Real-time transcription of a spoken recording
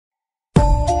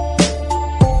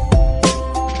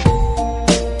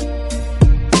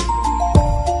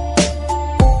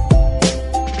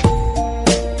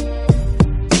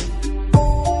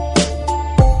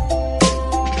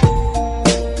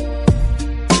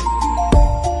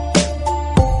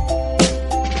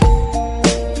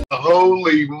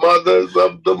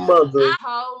the mother.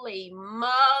 Holy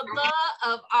mother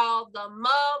of all the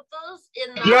mothers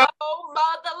in the whole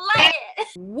motherland.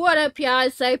 What up, y'all?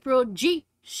 It's April G.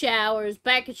 Showers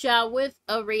back at y'all with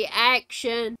a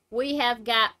reaction. We have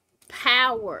got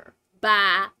Power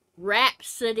by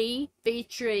Rapsody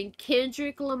featuring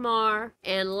Kendrick Lamar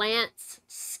and Lance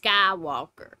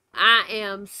Skiiiwalker. I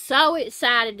am so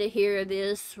excited to hear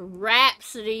this.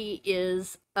 Rapsody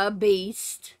is a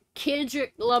beast.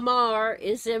 Kendrick Lamar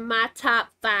is in my top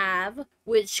 5,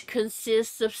 which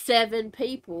consists of 7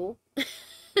 people.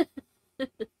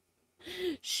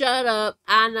 Shut up.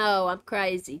 I know, I'm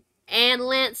crazy. And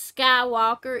Lance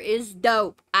Skiiiwalker is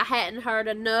dope. I hadn't heard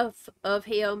enough of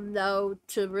him, though,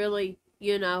 to really,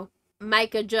 you know,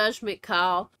 make a judgment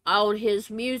call on his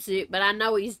music. But I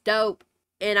know he's dope,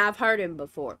 and I've heard him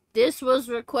before. This was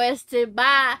requested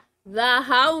by the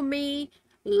homie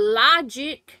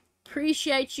Logic.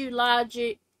 Appreciate you,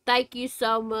 Logic. Thank you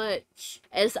so much.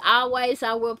 As always,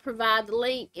 I will provide the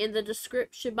link in the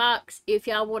description box if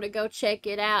y'all want to go check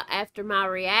it out after my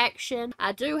reaction.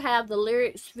 I do have the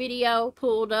lyrics video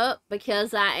pulled up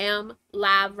because I am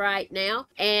live right now.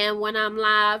 And when I'm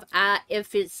live,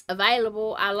 if it's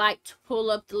available, I like to pull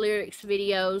up the lyrics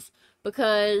videos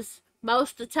because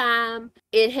most of the time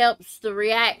it helps the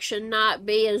reaction not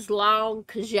be as long,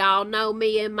 because y'all know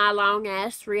me and my long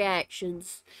ass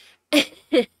reactions.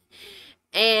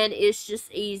 And it's just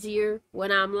easier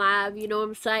when I'm live, you know what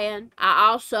I'm saying? I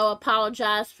also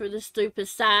apologize for the stupid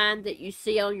sign that you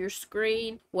see on your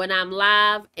screen when I'm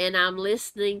live and I'm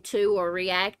listening to or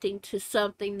reacting to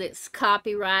something that's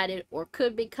copyrighted or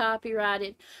could be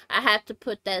copyrighted. I have to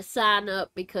put that sign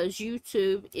up because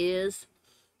YouTube is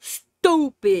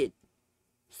stupid.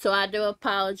 So I do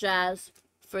apologize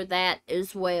for that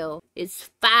as well. It's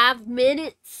 5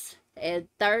 minutes and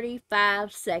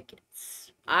 35 seconds.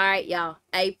 Alright, y'all.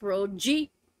 April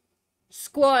G.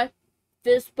 Squad.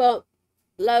 Fist bump.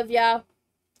 Love y'all.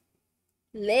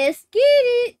 Let's get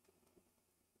it.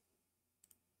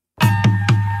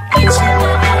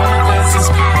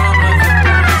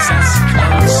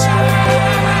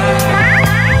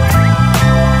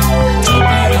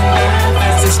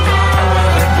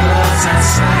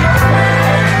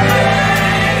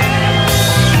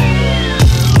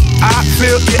 I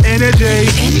feel your energy.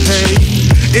 Hey.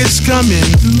 It's coming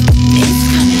through.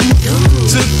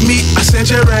 Took me a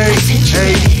century,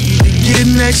 hey, to get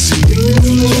next to you.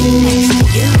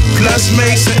 Plus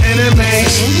make some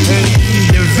enemies, hey,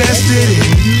 invested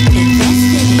in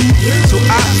you. So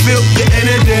I feel your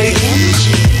energy,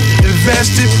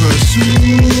 invested pursue.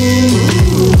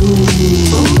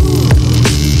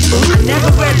 I never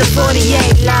read the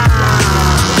 48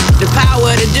 line. The power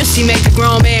of the Dusty make a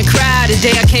grown man cry. The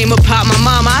day I came up out my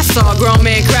mama, I saw a grown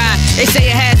man cry. They say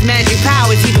it has magic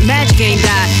powers, even magic ain't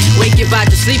die. Wake you out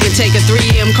to sleep and take a 3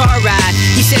 AM car ride.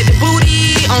 He said the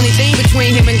booty, only thing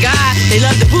between him and God. They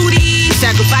love the booty,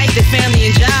 sacrifice their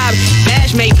family and job.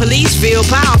 Bash make police feel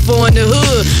powerful in the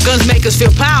hood. Guns make us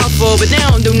feel powerful, but they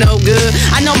don't do no good.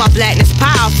 I know my blackness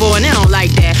powerful and they don't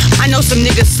like that. I know some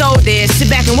niggas so dead, sit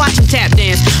back and watch them tap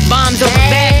dance. Bombs over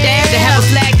Baghdad, they have a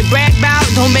flag to brag about.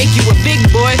 Don't make you a big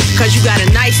boy, cause you got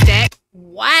a nice stack.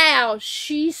 Wow,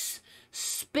 she's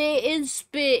spitting,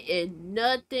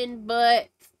 nothing but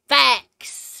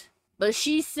facts. But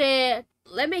she said,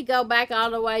 let me go back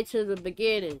all the way to the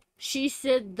beginning. She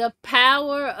said, the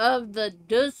power of the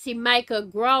Dusty make a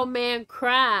grown man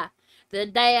cry. The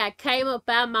day I came up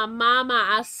out my mama,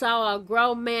 I saw a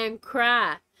grown man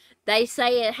cry. They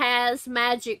say it has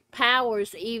magic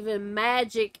powers, even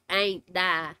magic ain't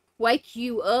die. Wake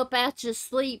you up out your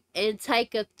sleep and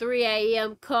take a 3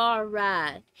 AM car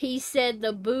ride. He said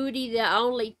the booty the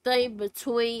only thing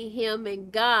between him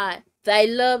and God. They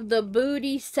love the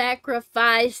booty,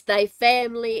 sacrifice they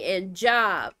family and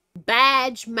job.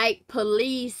 Badge make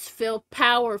police feel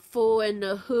powerful in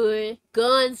the hood.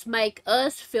 Guns make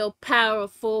us feel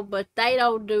powerful, but they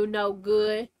don't do no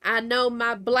good. I know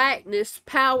my blackness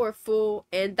powerful,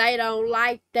 and they don't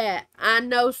like that. I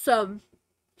know some.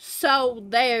 So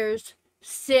there's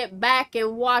sit back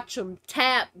and watch them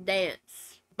tap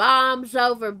dance. Bombs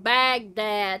over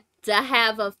Baghdad to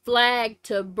have a flag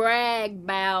to brag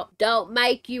about. Don't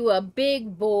make you a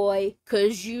big boy,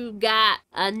 cause you got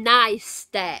a nice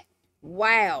stack.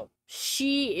 Wow.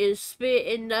 She is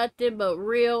spitting nothing but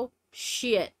real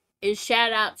shit. And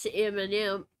shout out to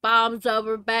Eminem. Bombs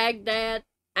over Baghdad.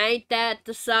 Ain't that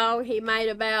the song he made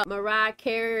about Mariah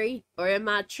Carey? Or am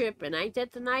I tripping? Ain't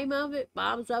that the name of it?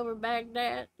 Bombs over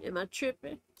Baghdad? Am I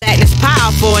tripping? It's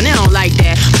powerful and they don't like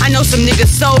that. I know some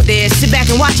niggas so dead, sit back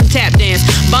and watch them tap dance.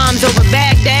 Bombs over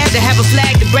Baghdad, they have a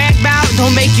flag to brag about.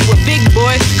 Don't make you a big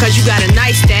boy, cause you got a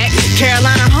nice stack.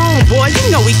 Carolina homeboy, you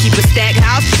know we keep a stack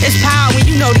house. It's power when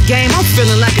you know the game, I'm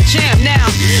feeling like a champ now.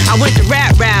 I went to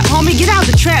rap, homie, get out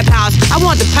the trap house. I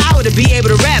want the power to be able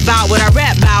to rap about what I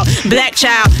rap about. Black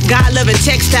child, God-loving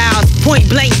textiles, point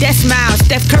blank, death smile,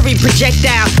 Steph Curry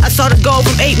projectile. I saw the goal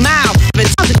from 8 Mile.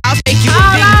 I'll take you a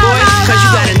big boy, cause you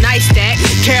got a nice stack.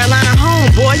 Carolina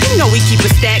homeboy, you know we keep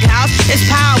a stack house. It's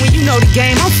power when you know the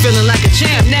game, I'm feeling like a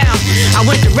champ now. I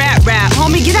went to rap,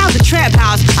 homie, get out the trap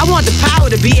house. I want the power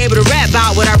to be able to rap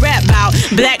about what I rap about.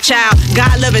 Black child,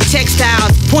 God-loving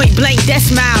textiles, point blank, death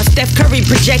smile, Steph Curry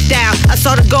projectile. I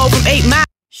saw the goal from 8 Mile.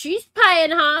 She's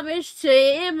paying homage to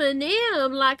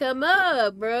Eminem like a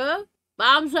mug, bruh.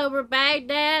 Bombs over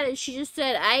Baghdad, and she just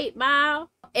said 8 Mile.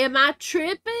 Am I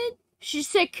tripping? She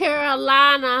said,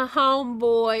 Carolina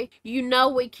homeboy, you know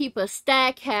we keep a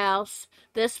stack house.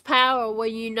 There's power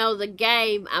when you know the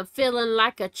game. I'm feeling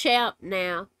like a champ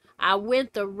now. I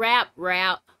went the rap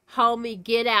route. Homie,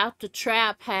 get out the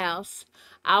trap house.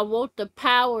 I want the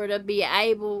power to be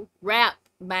able rap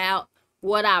about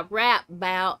what I rap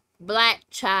about. Black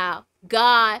child,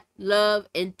 God, love,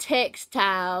 and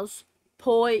textiles.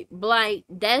 Point blank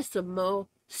decimal.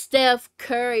 Steph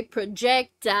Curry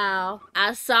projectile.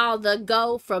 I saw the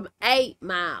goal from 8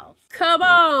 miles. Come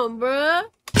on, bruh.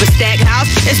 The stack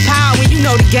house, it's power when you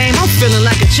know the game, I'm feeling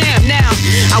like a champ now.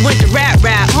 I went to rap,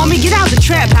 homie, get out the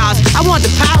trap house. I want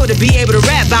the power to be able to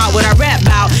rap about what I rap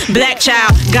about. Black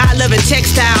child, God-loving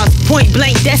textiles, point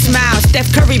blank, death smile,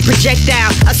 Steph Curry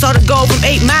projectile. I saw the goal from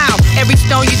 8 Mile. Every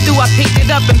stone you threw, I picked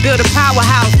it up and built a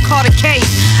powerhouse. Caught a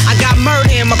case, I got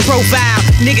murder in my profile.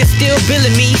 Niggas still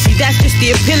billing me, see that's just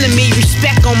the appeal of me.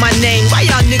 Respect on my name, why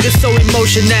y'all niggas so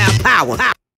emotional? Power.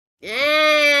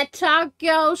 Yeah, talk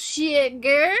your shit,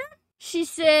 girl. She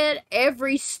said,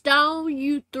 every stone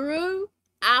you threw,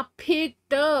 I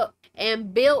picked up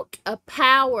and built a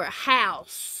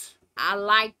powerhouse. I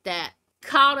like that.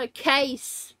 Caught a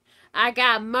case. I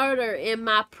got murder in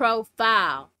my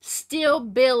profile. Still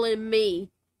billing me.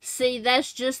 See,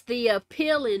 that's just the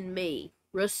appeal in me.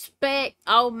 Respect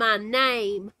on my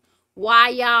name. Why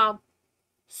y'all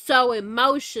so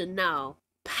emotional?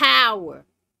 Power.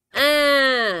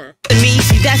 Me,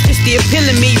 see that's just the appeal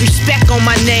of me. Respect on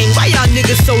my name. Why y'all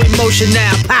niggas so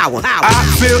emotional? Power. I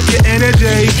feel your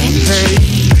energy, hey,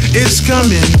 it's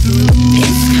coming through.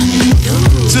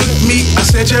 Took me a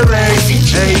century,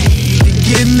 hey, to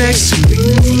get next to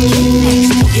you.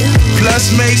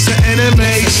 Plus mates and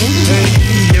enemies, hey,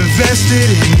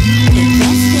 invested in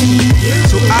you.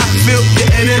 So I feel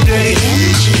your energy,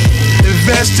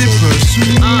 invested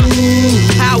pursuit.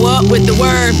 Power up with the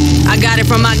word, I got it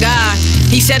from my God.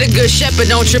 He said a good shepherd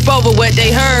don't trip over what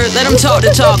they heard. Let them talk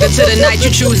the talk until the night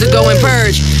you choose to go and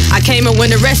purge. I came in when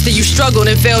the rest of you struggled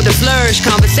and failed to flourish.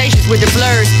 Conversations with the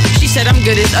blurs. She said I'm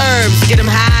good as herbs. Get them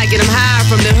high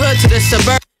from the hood to the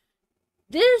suburb.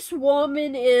 This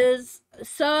woman is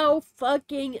so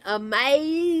fucking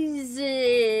amazing.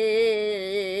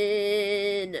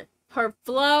 Her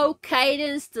flow,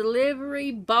 cadence,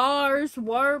 delivery, bars,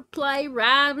 wordplay,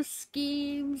 rhyme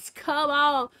schemes. Come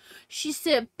on. She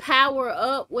said power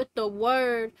up with the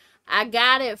word. I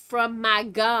got it from my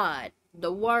God.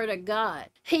 The word of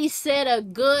God. He said a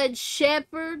good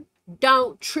shepherd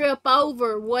don't trip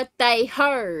over what they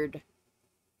heard.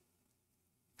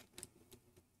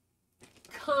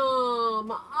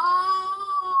 Come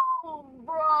on,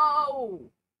 bro.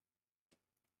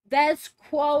 That's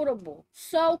quotable.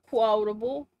 So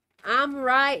quotable. I'm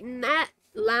writing that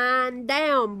line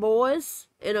down, boys.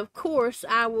 And of course,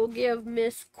 I will give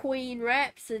Miss Queen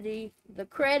Rapsody the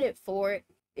credit for it.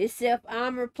 Except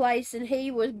I'm replacing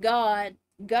he with God.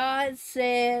 God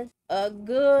said a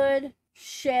good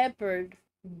shepherd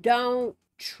don't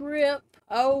trip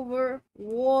over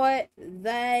what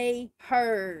they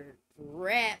heard.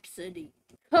 Rhapsody.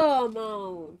 Come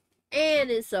on. And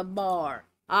it's a bar.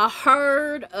 A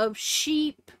herd of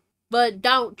sheep, but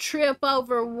don't trip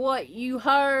over what you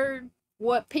heard.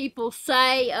 What people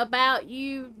say about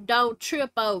you, don't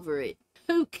trip over it.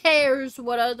 Who cares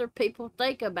what other people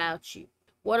think about you?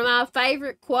 One of my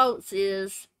favorite quotes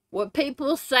is, what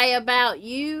people say about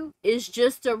you is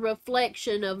just a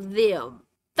reflection of them.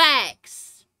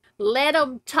 Facts. Let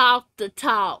them talk the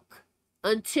talk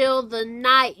until the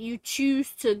night you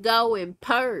choose to go and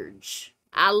purge.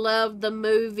 I love the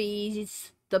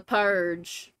movies The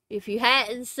Purge. If you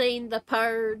hadn't seen The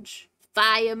Purge,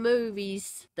 fire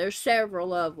movies. There's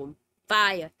several of them.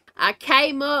 Fire. I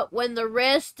came up when the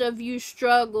rest of you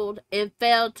struggled and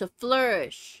failed to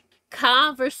flourish.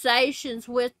 Conversations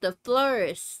with the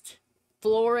florist,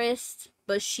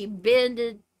 but she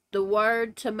bended the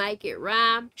word to make it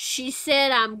rhyme. She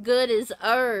said I'm good as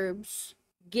herbs.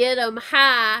 Get 'em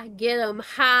high, get 'em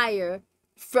higher,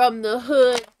 from the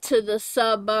hood to the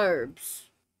suburbs.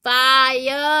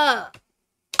 Fire!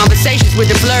 Conversations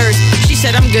with the blurs. She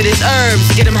said I'm good as herbs.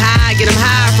 Get 'em high,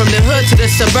 from the hood to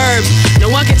the suburbs. No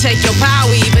one can take your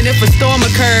power, even if a storm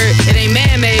occurred. It ain't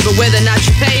man-made, but whether or not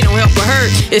you pay don't help or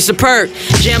hurt. It's a perk.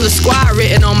 Jam the squad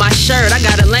written on my shirt. I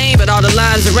got a lane, but all the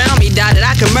lines around me dotted.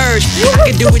 I can merge.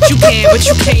 I can do what you can, but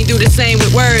you can't do the same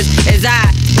with words. As I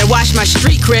that watch my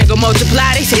street cred go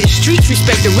multiply. They say the streets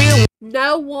respect the real one.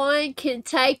 No one can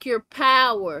take your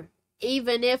power,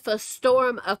 even if a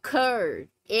storm occurred.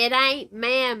 It ain't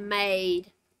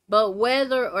man-made, but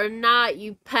whether or not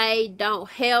you pay don't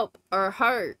help or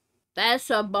hurt. That's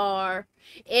a bar.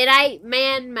 It ain't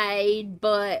man-made,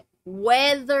 but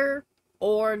whether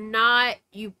or not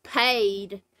you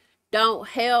paid don't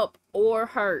help or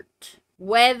hurt.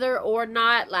 Whether or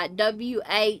not, like WHETHER.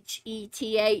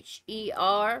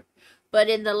 But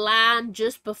in the line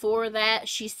just before that,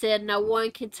 she said no one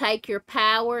can take your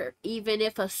power, even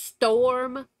if a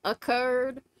storm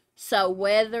occurred. So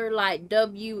weather, like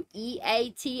WEATHER,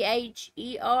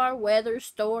 weather,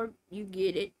 storm, you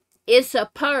get it. It's a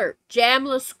perk.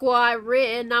 Jamla Squad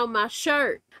written on my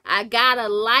shirt. I got a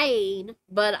lane,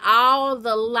 but all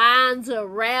the lines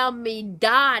around me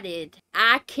dotted.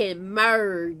 I can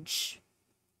merge.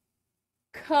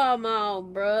 Come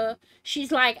on, bruh.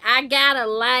 She's like, I got a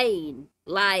lane.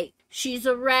 Like, she's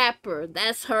a rapper.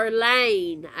 That's her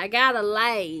lane. I got a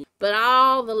lane. But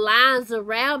all the lines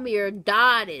around me are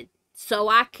dotted. So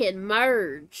I can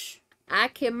merge. I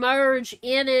can merge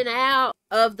in and out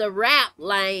of the rap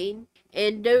lane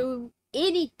and do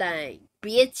anything.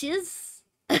 Bitches.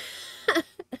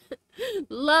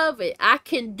 Love it. I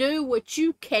can do what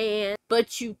you can,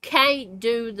 but you can't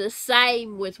do the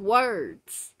same with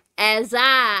words. As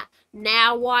I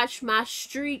now watch my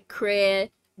street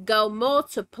cred go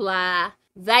multiply,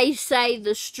 they say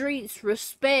the streets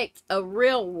respect a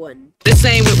real one. The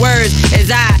same with words. As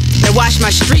I that watch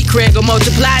my street cred go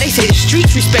multiply, they say the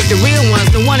streets respect the real ones.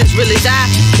 The one as real as I.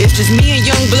 It's just me and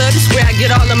Young Blood. It's where I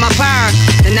get all of my power.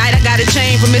 The night I got a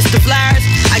chain from Mr. Flowers,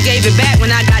 I gave it back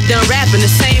when I got done rapping the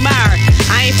same hour.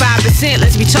 I ain't 5%,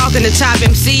 let's be talking to top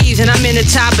MCs, and I'm in the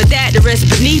top of that, the rest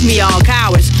beneath me all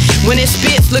cowards. When it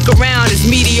spits, look around, it's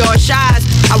meteor shines.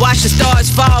 I watch the stars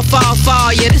fall, fall,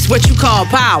 fall. Yeah, this is what you call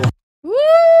power.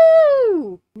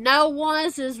 Woo! No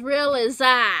one's as real as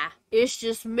I. It's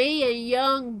just me and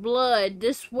Young Blood.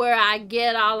 This is where I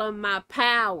get all of my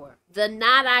power. The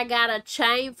night I got a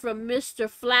chain from Mr.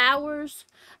 Flowers,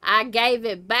 I gave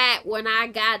it back when I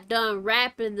got done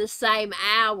rapping the same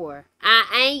hour. I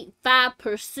ain't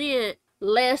 5%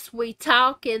 less we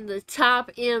talk in the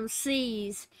top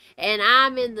MCs, and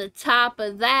I'm in the top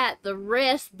of that, the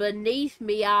rest beneath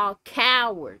me all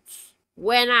cowards.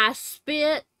 When I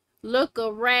spit, look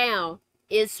around,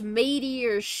 it's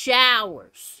meteor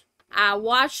showers. I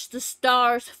watch the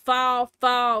stars fall,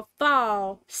 fall,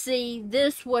 fall. See,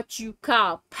 this what you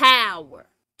call power.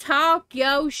 Talk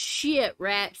yo shit,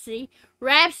 Rapsody.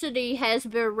 Rapsody has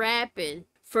been rapping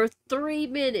for 3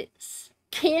 minutes.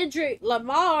 Kendrick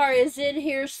Lamar is in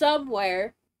here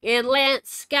somewhere, and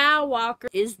Skiiiwalker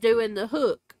is doing the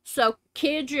hook. So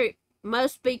Kendrick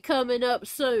must be coming up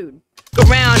soon.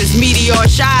 Around as meteor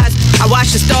shines, I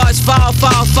watch the stars fall,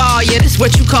 fall, fall. Yeah, this is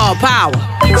what you call power.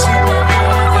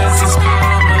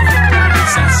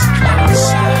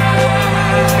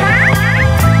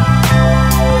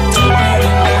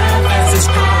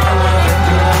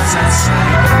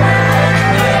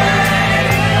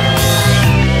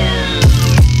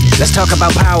 Let's talk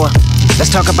about power.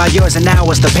 Let's talk about yours and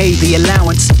ours to pay the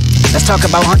allowance. Let's talk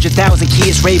about 100,000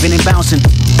 kids raving and bouncing,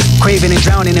 craving and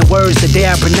drowning in words the day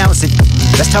I pronounce it.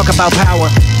 Let's talk about power.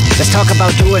 Let's talk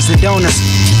about doers and donors.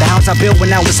 The house I built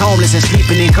when I was homeless and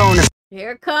sleeping in corners.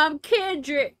 Here come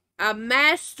Kendrick, a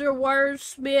master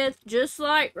wordsmith just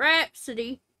like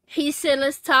Rapsody. He said,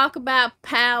 let's talk about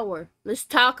power. Let's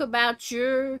talk about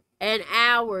your and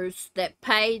ours that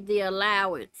paid the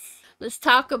allowance. Let's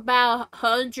talk about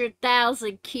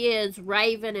 100,000 kids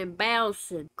raving and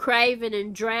bouncing, craving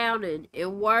and drowning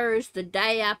in words the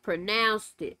day I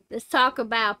pronounced it. Let's talk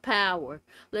about power.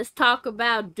 Let's talk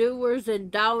about doers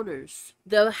and donors.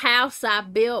 The house I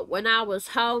built when I was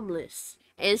homeless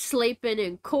and sleeping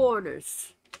in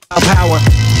corners. Power.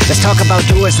 Let's talk about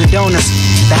doers and donors.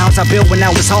 The house I built when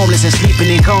I was homeless and sleeping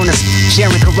in corners,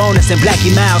 sharing Coronas and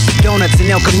Blackie Miles, donuts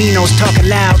and El Caminos, talking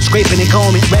loud, scraping and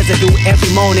combing, residue every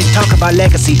morning. Talk about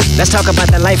legacy. Let's talk about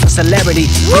the life of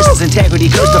celebrity versus integrity.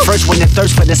 Curse the first one that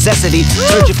thirsts for necessity,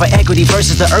 searching for equity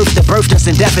versus the earth that birthed us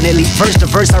indefinitely. First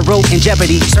the verse I wrote in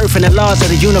jeopardy, surfing the laws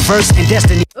of the universe and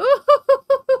destiny.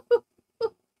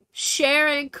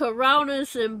 Sharing pouring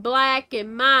Coronas and Black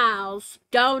and Miles,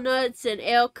 donuts and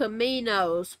El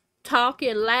Caminos,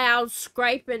 talking loud,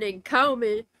 scraping and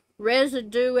combing,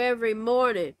 residue every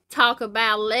morning. Talk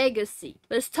about legacy.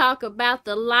 Let's talk about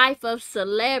the life of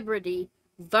celebrity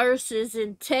versus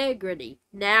integrity.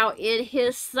 Now, in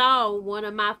his song, one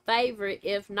of my favorite,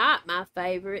 if not my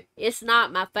favorite, it's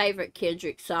not my favorite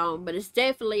Kendrick song, but it's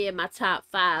definitely in my top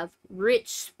 5, Rich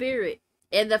Spirit.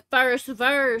 In the first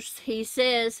verse, he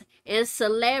says, "And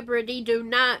celebrity do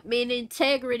not mean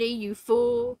integrity, you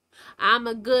fool. I'm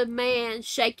a good man,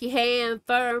 shake your hand,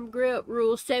 firm grip,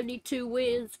 rule 72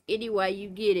 wins." Anyway, you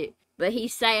get it. But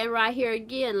he's saying right here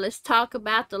again, let's talk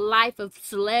about the life of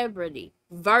celebrity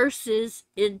versus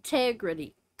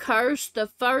integrity. Curse the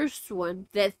first one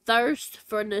that thirsts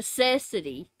for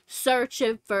necessity,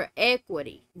 searching for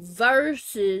equity,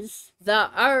 versus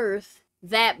the earth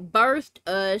that birthed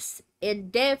us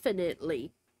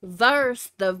indefinitely.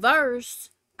 The verse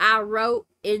I wrote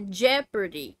in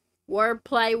jeopardy.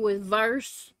 Wordplay with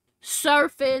verse.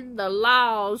 Surfing the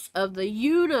laws of the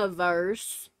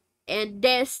universe and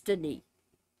destiny.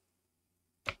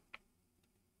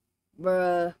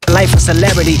 Bruh. Life of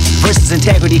celebrity versus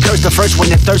integrity. Curse the first one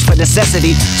that thirsts for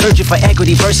necessity, searching for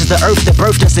equity versus the earth that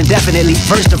birthed us indefinitely.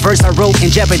 First the verse I wrote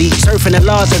in jeopardy, surfing the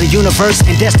laws of the universe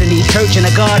and destiny. Church and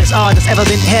a God is all that's ever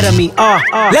been ahead of me.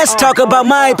 Let's talk about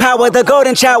my power, the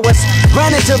golden showers.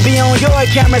 Running to be on your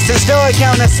cameras and store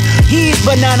counters. He's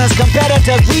bananas,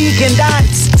 competitor, we can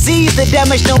dance. Sees the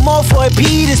damage no more for it,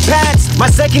 beat his pants.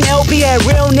 My second LP had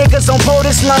real niggas on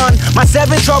POTUS lawn. My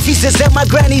 7 trophies is at my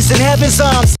granny's in heaven's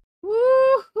arms.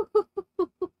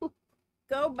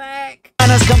 Go back.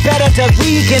 As competitor,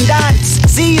 we can dance.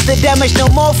 Sees the damage no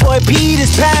more for it, beat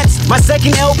his pants. My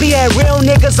second LP had real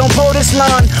niggas on POTUS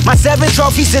lawn. My 7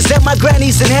 trophies is at my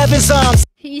granny's in heaven's arms.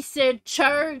 He said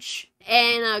church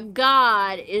and a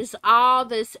God is all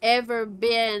that's ever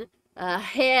been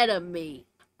ahead of me.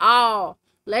 All.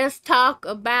 Let's talk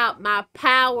about my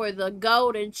power. The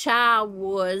golden child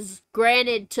was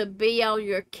granted to be on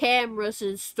your cameras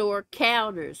and store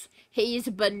counters. He's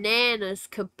bananas,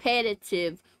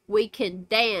 competitive. We can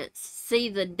dance, see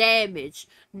the damage.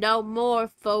 No more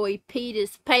for he peed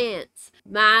his pants.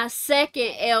 My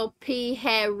second LP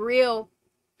had real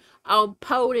on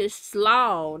POTUS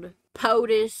lawn.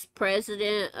 POTUS,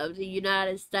 President of the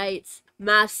United States.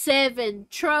 My 7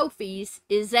 trophies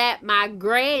is at my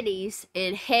granny's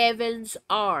in heaven's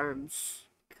arms.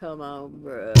 Come on,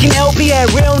 bro. LP had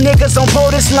real niggas on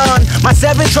POTUS lawn. My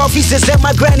 7 trophies is at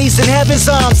my granny's in heaven's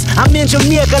arms. I'm in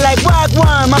Jamaica like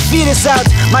Wagwan. My feet is out,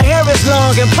 my hair is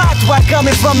long and patois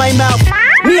coming from my mouth.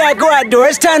 Me, I go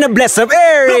outdoors, time to bless up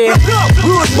area.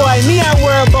 Rude boy, me, I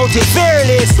worry about it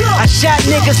fearless. I shot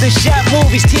niggas and shot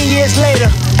movies 10 years later.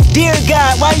 Dear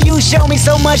God, why you show me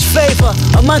so much favor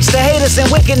amongst the haters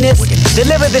and wickedness?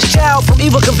 Deliver this child from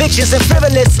evil convictions and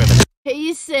frivolous.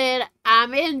 He said,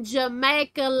 I'm in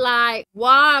Jamaica like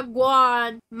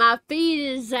Wagwan. My feet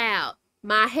is out.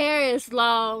 My hair is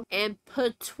long and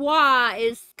patois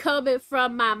is coming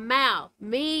from my mouth.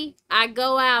 Me, I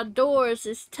go outdoors.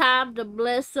 It's time to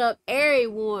bless up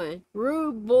everyone.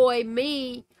 Rude boy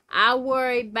me, I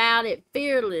worry about it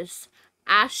fearless.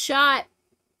 I shot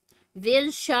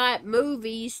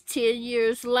movies 10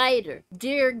 years later.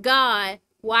 Dear God,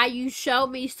 why you show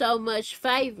me so much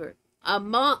favor?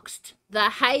 Amongst the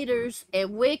haters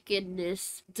and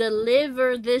wickedness,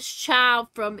 deliver this child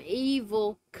from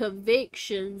evil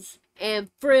convictions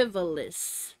and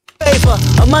frivolous. Favor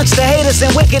amongst the haters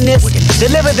and wickedness,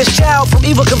 deliver this child from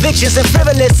evil convictions and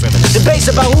frivolous. Debates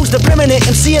about who's the preeminent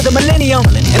MC of the millennium,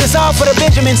 and it's all for the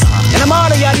Benjamins, and I'm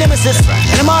all of y'all nemesis,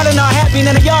 and I'm all in all happy,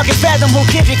 none of y'all can fathom who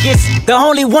Kendrick is. The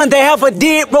only one that ever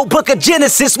did wrote Book of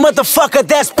Genesis, motherfucker,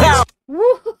 that's power.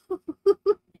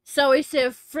 So he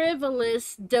said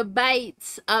frivolous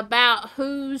debates about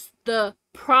who's the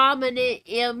prominent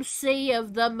MC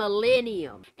of the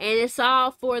millennium. And it's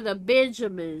all for the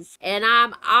Benjamins. And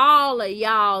I'm all of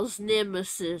y'all's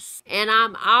nemesis. And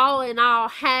I'm all in all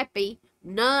happy.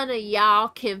 None of y'all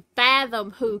can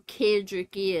fathom who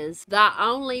Kendrick is. The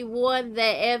only one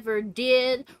that ever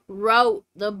did wrote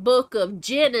the book of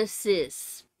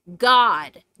Genesis.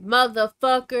 God.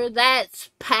 Motherfucker, that's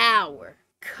power.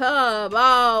 Come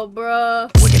on, bruh.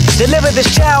 Deliver this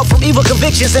child from evil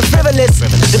convictions and frivolous.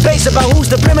 Debates about who's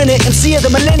the preeminent MC of the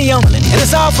millennium. And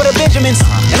it's all for the Benjamins.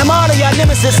 And I'm all of y'all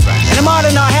nemesis. And I'm all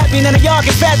in all happy, none of y'all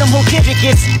can fathom who Kendrick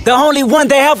is. The only one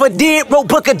that ever did wrote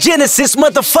Book of Genesis,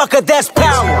 motherfucker, that's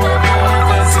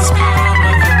power.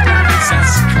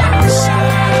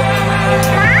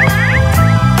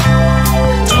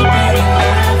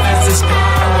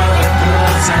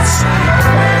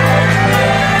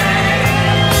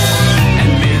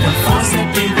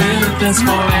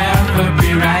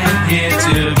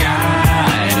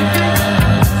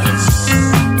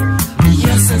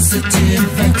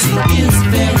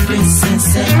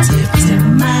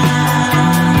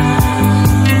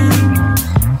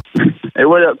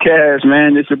 what up, Cash,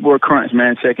 man? This your boy Crunch,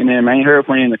 man, checking in, man. Ain't heard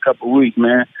from you in a couple of weeks,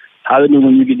 man. Holler at me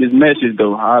when you get this message,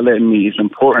 though. Holler at me. It's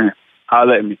important.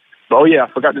 Holler at me. But, oh, yeah,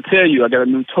 I forgot to tell you, I got a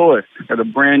new toy. Got a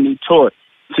brand new toy.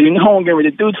 So you know what I'm getting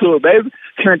ready to do to it, baby.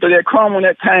 Turn through that chrome on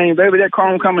that thing, baby. That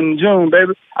chrome coming in June,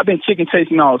 baby. I've been chicken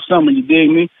chasing all summer, you dig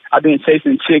me? I've been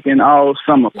chasing chicken all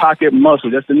summer. Pocket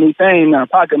muscle. That's the new thing now,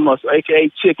 pocket muscle,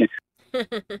 a.k.a. chicken.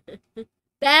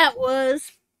 That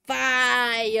was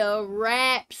fire.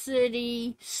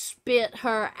 Rapsody spit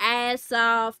her ass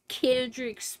off.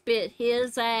 Kendrick spit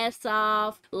his ass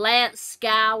off. Lance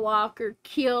Skiiiwalker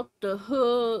killed the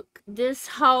hook. This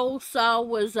whole song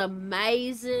was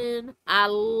amazing. I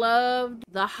loved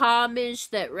the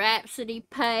homage that Rapsody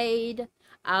paid.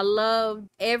 I loved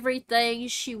everything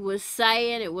she was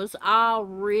saying. It was all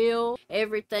real.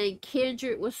 Everything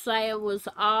Kendrick was saying was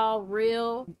all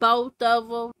real. Both of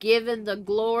them giving the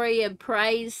glory and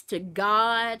praise to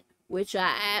God, which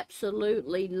I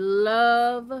absolutely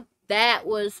love. That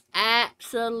was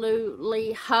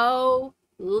absolutely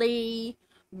holy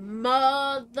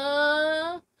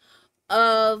mother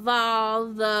of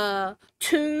all. The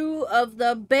two of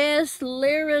the best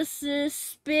lyricists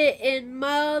spitting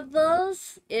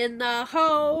mothers in the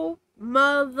whole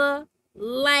motherland.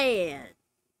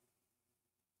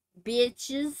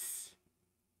 Bitches.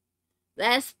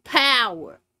 That's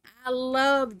power. I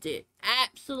loved it.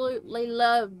 Absolutely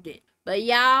loved it. But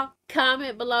y'all,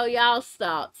 comment below y'all's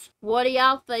thoughts. What do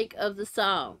y'all think of the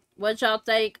song? What y'all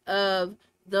think of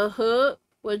the hook?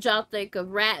 What y'all think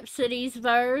of Rapsody's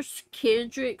verse,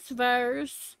 Kendrick's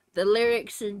verse, the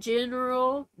lyrics in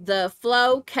general, the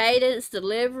flow, cadence,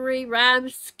 delivery, rhyme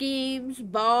schemes,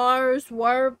 bars,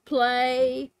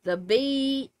 wordplay, the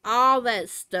beat, all that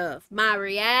stuff. My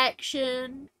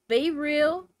reaction. Be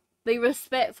real. Be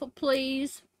respectful,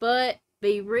 please, but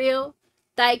be real.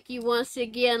 Thank you once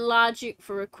again, Logic,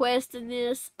 for requesting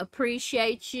this.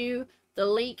 Appreciate you. The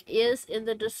link is in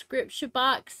the description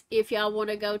box if y'all want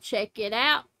to go check it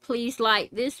out. Please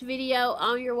like this video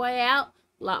on your way out.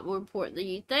 A lot more important than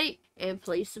you think. And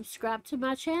please subscribe to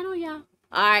my channel, y'all.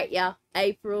 Alright, y'all.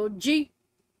 April G.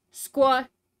 Squad.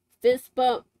 Fist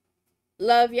bump.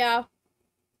 Love y'all.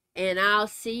 And I'll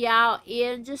see y'all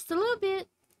in just a little bit.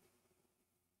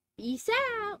 Peace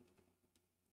out.